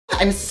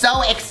I'm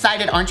so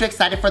excited. Aren't you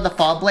excited for the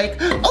fall, Blake?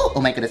 Oh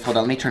my goodness, hold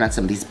on. Let me turn on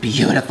some of these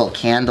beautiful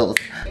candles.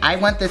 I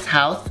want this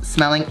house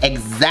smelling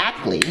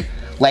exactly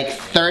like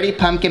 30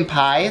 pumpkin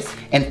pies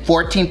and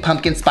 14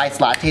 pumpkin spice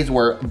lattes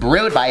were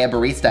brewed by a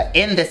barista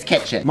in this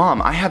kitchen.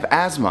 Mom, I have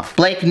asthma.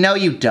 Blake, no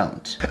you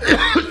don't.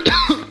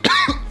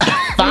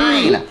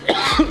 Fine.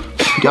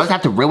 You always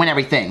have to ruin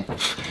everything.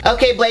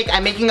 Okay, Blake,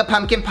 I'm making a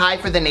pumpkin pie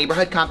for the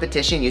neighborhood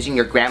competition using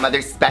your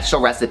grandmother's special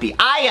recipe.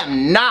 I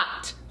am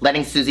not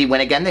letting Susie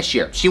win again this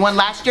year. She won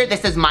last year,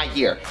 this is my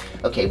year.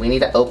 Okay, we need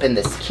to open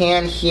this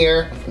can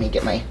here. Let me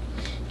get my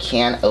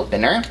can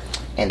opener.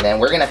 And then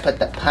we're gonna put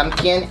the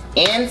pumpkin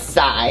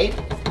inside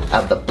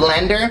of the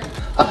blender.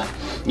 Oh,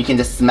 you can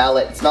just smell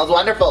it. It smells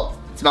wonderful.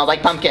 It smells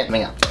like pumpkin. Let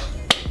me go.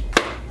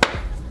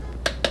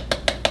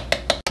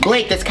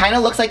 Blake, this kind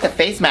of looks like the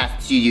face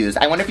masks you use.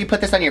 I wonder if you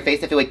put this on your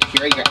face if it would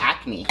cure your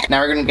acne.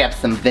 Now we're gonna grab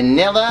some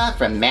vanilla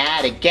from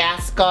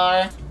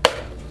Madagascar.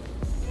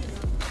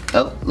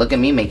 Oh, look at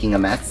me making a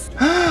mess.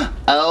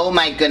 Oh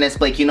my goodness,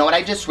 Blake, you know what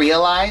I just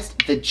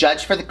realized? The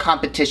judge for the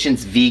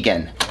competition's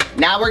vegan.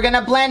 Now we're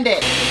gonna blend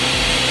it.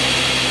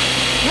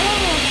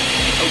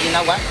 Oh, you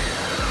know what?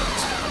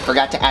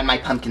 Forgot to add my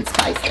pumpkin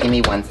spice. Give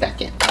me 1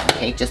 second.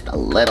 Okay, just a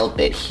little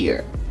bit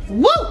here.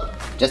 Woo!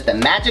 Just a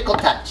magical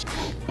touch.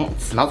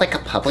 It smells like a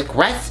public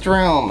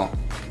restroom.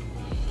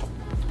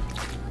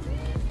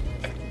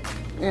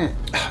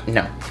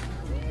 No.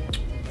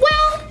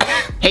 Well,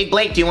 hey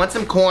Blake, do you want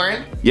some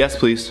corn? Yes,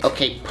 please.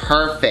 Okay,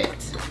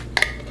 perfect.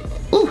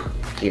 Ooh,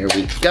 here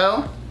we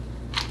go.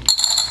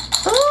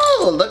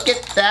 Oh, look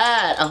at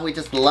that. Oh, we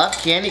just love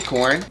candy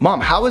corn.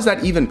 Mom, how is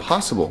that even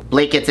possible?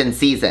 Blake, it's in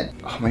season.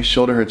 Oh, my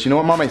shoulder hurts. You know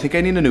what, Mom? I think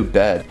I need a new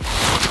bed.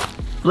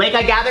 Blake,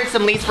 I gathered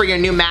some leaves for your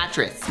new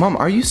mattress. Mom,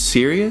 are you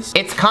serious?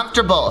 It's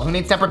comfortable. Who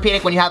needs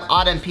Tempur-Pedic when you have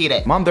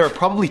Autumn-Pedic? Mom, there are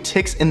probably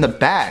ticks in the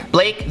bag.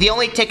 Blake, the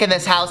only tick in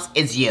this house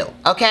is you,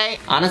 okay?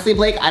 Honestly,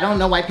 Blake, I don't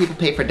know why people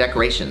pay for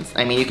decorations.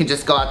 I mean, you can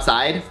just go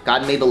outside.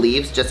 God made the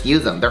leaves, just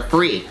use them. They're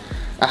free.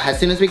 As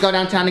soon as we go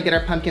downtown to get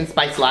our pumpkin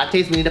spice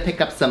lattes, we need to pick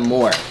up some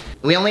more.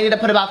 We only need to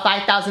put about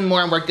 5,000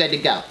 more and we're good to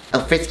go. Oh,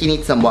 Frisky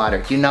needs some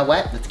water. You know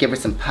what? Let's give her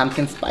some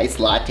pumpkin spice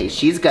latte.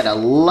 She's gonna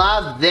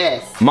love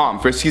this. Mom,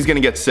 Frisky's gonna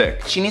get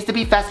sick. She needs to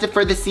be festive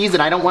for the season.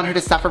 I don't want her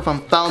to suffer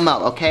from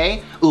FOMO,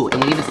 okay? Ooh,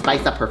 and we need to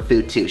spice up her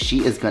food too.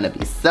 She is gonna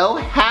be so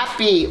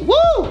happy.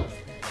 Woo!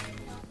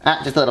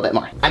 Just a little bit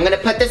more. I'm gonna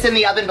put this in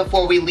the oven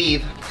before we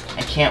leave.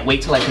 I can't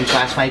wait till I can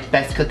flash my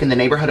best cook in the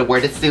neighborhood a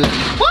word to Susie.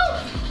 Woo!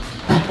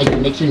 I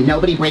can make sure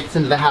nobody breaks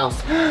into the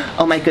house.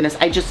 Oh my goodness,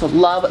 I just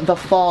love the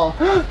fall.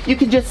 You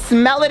can just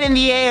smell it in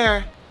the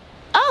air.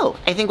 Oh,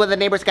 I think one of the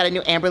neighbors got a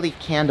new amber leaf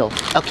candle.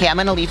 Okay, I'm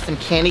gonna leave some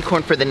candy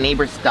corn for the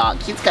neighbor's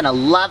dog. He's gonna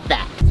love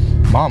that.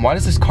 Mom, why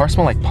does this car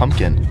smell like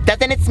pumpkin?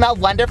 Doesn't it smell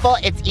wonderful?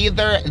 It's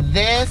either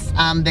this,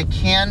 the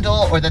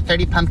candle, or the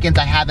 30 pumpkins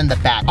I have in the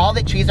back. All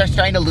the trees are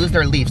starting to lose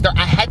their leaves. They're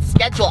ahead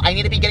schedule. I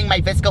need to be getting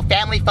my Visco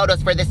family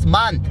photos for this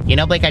month. You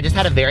know, Blake, I just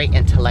had a very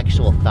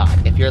intellectual thought.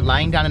 If you're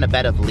lying down in a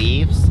bed of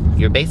leaves,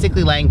 you're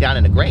basically lying down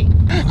in a grave.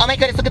 Oh my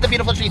goodness, look at the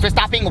beautiful trees. We're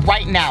stopping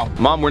right now.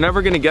 Mom, we're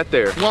never gonna get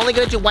there. We're only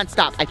gonna do one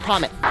stop, I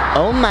promise.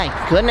 Oh my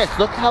goodness,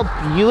 look how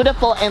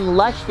beautiful and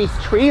lush these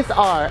trees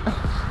are.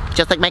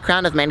 Just like my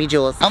crown of many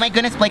jewels. Oh my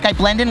goodness, Blake, I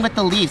blend in with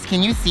the leaves.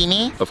 Can you see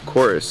me? Of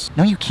course.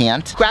 No, you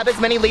can't. Grab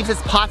as many leaves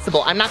as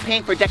possible. I'm not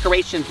paying for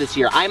decorations this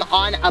year. I'm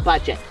on a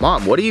budget.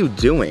 Mom, what are you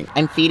doing?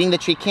 I'm feeding the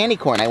tree candy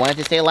corn. I want it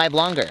to stay alive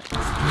longer.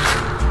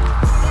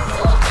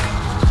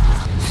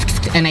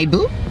 And I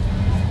boop.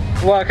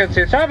 Welcome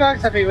to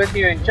Starbucks. I'll be with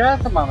you in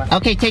just a moment.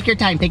 Okay, take your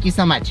time. Thank you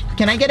so much.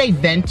 Can I get a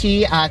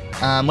venti,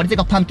 what is it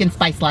called? Pumpkin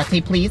spice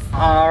latte, please?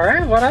 All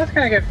right, what else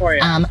can I get for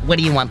you? What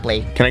do you want,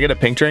 Blake? Can I get a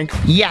pink drink?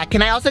 Yeah,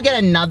 can I also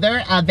get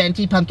another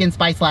venti pumpkin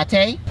spice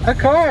latte? Of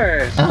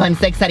course. Oh, I'm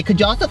so excited. Could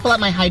you also fill up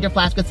my hydro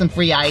flask with some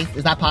free ice?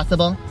 Is that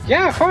possible?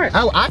 Yeah, of course.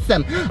 Oh,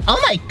 awesome.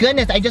 Oh my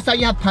goodness, I just saw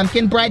you have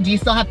pumpkin bread. Do you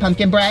still have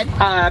pumpkin bread?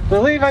 I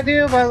believe I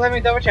do, but let me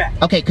double check.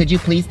 Okay, could you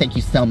please? Thank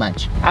you so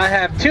much. I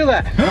have 2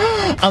 left.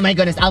 Oh my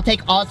goodness, I'll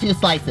take all 2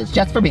 slices,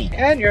 just for me.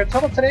 And your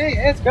total today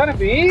is gonna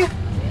be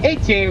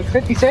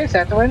 $18.56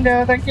 at the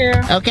window. Thank you.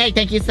 Okay,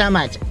 thank you so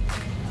much.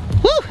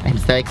 Woo, I'm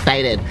so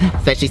excited.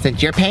 Especially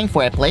since you're paying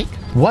for it, Blake.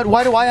 What?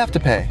 Why do I have to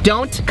pay?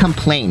 Don't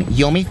complain.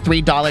 You owe me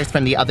 $3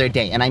 from the other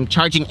day, and I'm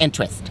charging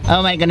interest.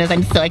 Oh my goodness,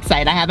 I'm so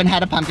excited. I haven't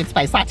had a pumpkin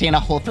spice latte in a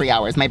whole 3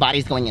 hours. My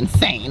body's going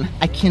insane.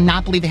 I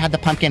cannot believe they had the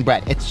pumpkin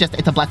bread. It's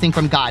a blessing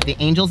from God. The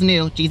angels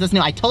knew, Jesus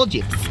knew, I told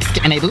you.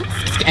 And I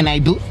boop, and I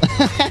boop.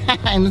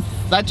 I'm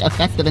such a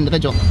festive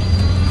individual.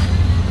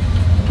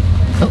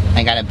 Oh,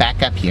 I gotta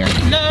back up here.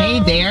 No. Hey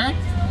there.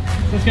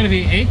 It's gonna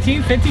be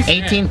 $18.56.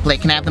 18,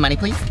 Blake, can I have the money,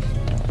 please?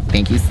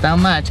 Thank you so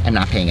much. I'm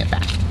not paying it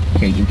back.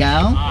 Here you go.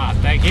 Ah,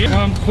 thank you.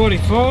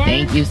 $144.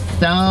 Thank you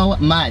so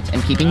much.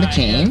 I'm keeping the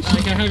change. I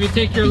can have you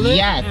take your lid.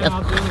 Yes,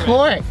 of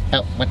course.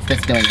 Oh, what's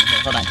this doing? Here,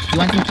 hold on. You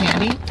want some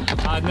candy?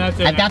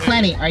 I've got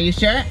plenty. Are you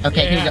sure?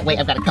 Okay, here you go. Wait,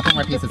 I've got a couple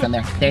more pieces in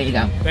there. There you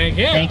go. Thank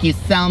you. Thank you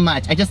so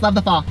much. I just love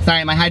the fall.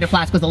 Sorry, my hydro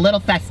flask was a little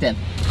festive.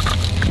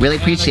 Really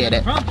appreciate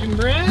it. Pumpkin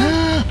bread.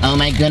 Oh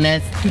my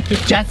goodness.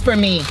 Just for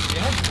me.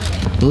 Yep.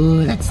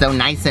 Ooh, that's so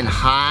nice and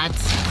hot.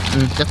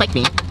 Just like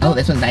me. Oh,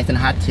 this one's nice and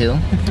hot too.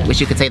 Wish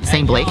you could say the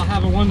same, Blake. Y'all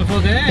have a wonderful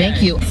day.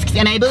 Thank you.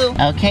 And I boo.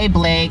 Okay,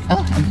 Blake.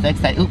 Oh, I'm so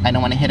excited. Ooh, I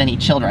don't want to hit any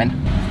children.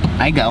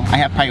 I go. I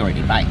have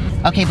priority. Bye.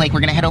 Okay, Blake, we're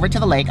gonna head over to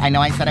the lake. I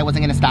know I said I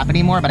wasn't gonna stop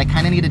anymore, but I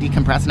kind of need to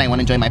decompress and I want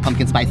to enjoy my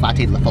pumpkin spice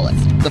latte to the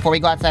fullest. Before we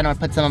go outside, I'm gonna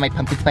put some of my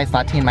pumpkin spice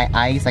latte in my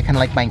ice. I kind of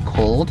like mine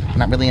cold. I'm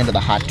not really into the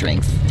hot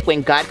drinks.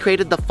 When God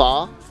created the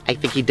fall, I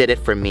think he did it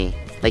for me.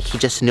 Like, he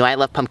just knew I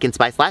love pumpkin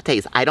spice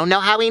lattes. I don't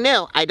know how he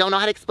knew. I don't know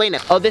how to explain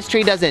it. Oh, this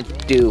tree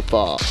doesn't do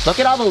fall. Look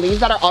at all the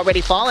leaves that are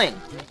already falling.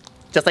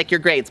 Just like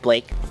your grades,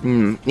 Blake.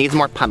 Needs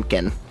more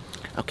pumpkin.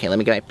 Okay, let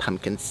me get my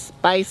pumpkin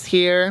spice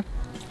here.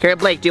 Here,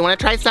 Blake, do you want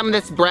to try some of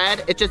this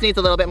bread? It just needs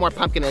a little bit more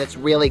pumpkin and it's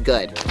really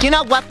good. You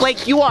know what,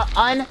 Blake? You are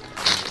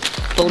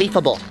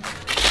unbelievable.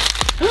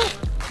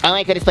 Oh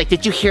my goodness, Blake,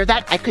 did you hear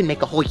that? I could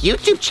make a whole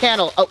YouTube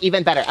channel. Oh,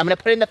 even better. I'm gonna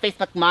put it in the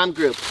Facebook mom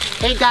group.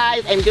 Hey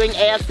guys, I'm doing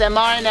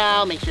ASMR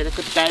now. Make sure to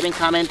subscribe and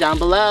comment down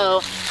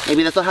below.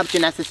 Maybe this will help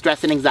Janessa's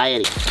stress and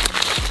anxiety.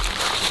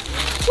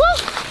 Woo!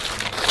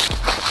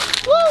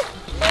 Woo!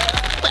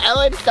 Oh,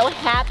 I'm so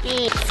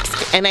happy.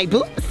 And I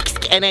boo.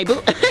 And I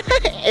boo.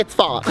 It's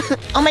fall.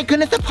 Oh my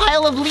goodness, a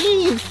pile of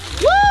leaves.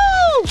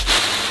 Woo!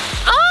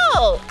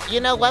 Oh! You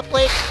know what,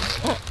 Blake?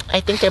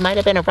 I think there might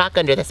have been a rock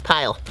under this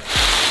pile.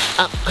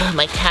 Oh,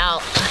 my cow.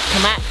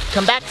 Come back,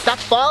 come back, stop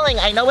falling.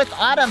 I know it's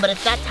autumn, but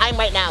it's not time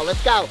right now.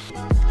 Let's go.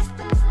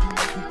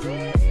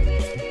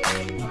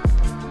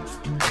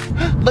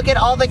 Look at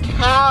all the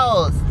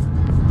cows.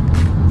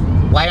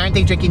 Why aren't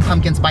they drinking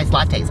pumpkin spice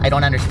lattes? I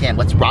don't understand.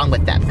 What's wrong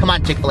with them? Come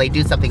on, Chick-fil-A,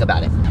 do something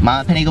about it.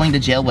 Mama Penny going to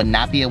jail would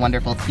not be a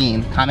wonderful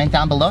scene. Comment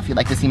down below if you'd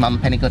like to see Mama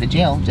Penny go to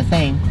jail. Just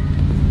saying.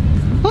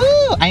 Woo!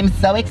 I'm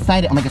so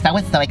excited. Oh my gosh, that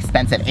was so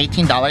expensive.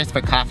 $18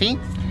 for coffee.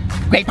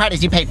 Great part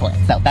is you paid for it,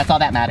 so that's all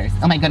that matters.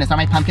 Oh my goodness, are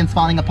my pumpkins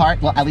falling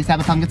apart? Well, at least I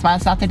have a pumpkin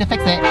spice latte to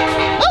fix it.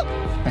 Woo!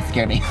 That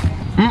scared me.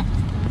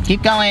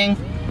 Keep going.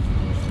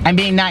 I'm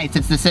being nice.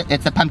 It's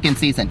the pumpkin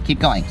season. Keep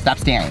going. Stop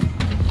staring.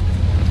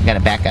 I gotta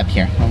back up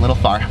here. I'm a little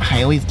far.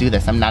 I always do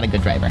this. I'm not a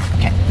good driver.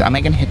 Okay, so am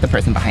I gonna hit the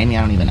person behind me?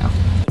 I don't even know.